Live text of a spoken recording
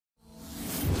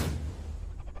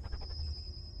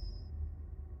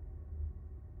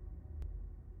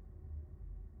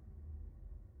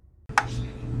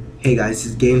Hey guys,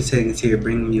 it's Game Settings here,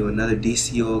 bringing you another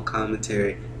DCO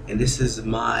commentary, and this is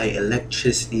my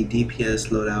electricity DPS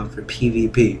loadout for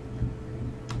PvP.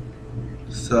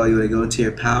 So you want to go to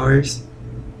your powers,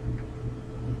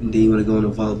 and then you want to go into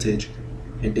voltage,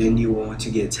 and then you want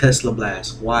to get Tesla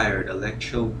Blast, Wired,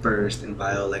 Electro Burst, and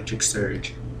Bioelectric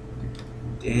Surge.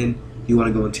 Then you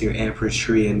want to go into your amperage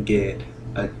tree and get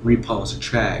a Repulse,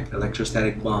 Attract,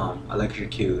 Electrostatic Bomb,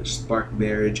 Electrocute, Spark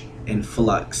Barrage, and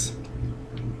Flux.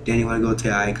 Then you want to go to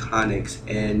Iconics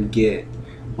and get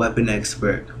Weapon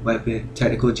Expert, Weapon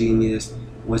Technical Genius,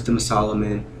 Wisdom of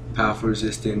Solomon, Powerful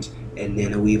Resistance, and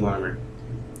Nano Weave Armor.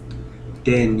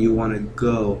 Then you want to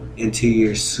go into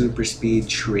your Super Speed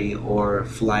tree or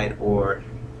Flight or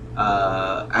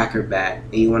Acrobat,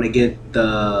 and you want to get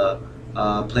the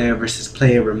player versus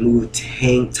player remove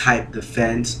tank type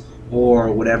defense,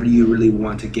 or whatever you really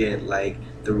want to get, like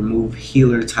the remove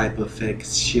healer type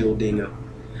effects, shielding,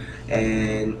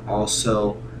 and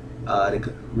also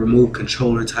the remove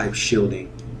controller type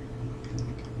shielding.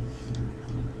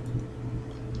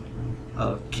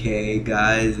 Okay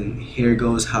guys, and here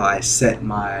goes how I set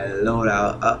my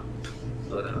loadout up.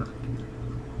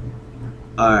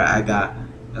 Alright, I got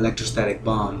Electrostatic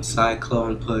Bomb,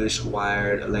 Cyclone Push,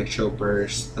 Wired, Electro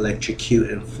Burst, Electrocute,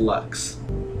 and Flux.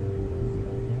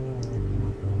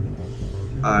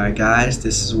 Alright guys,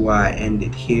 this is where I end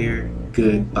it here.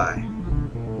 Goodbye.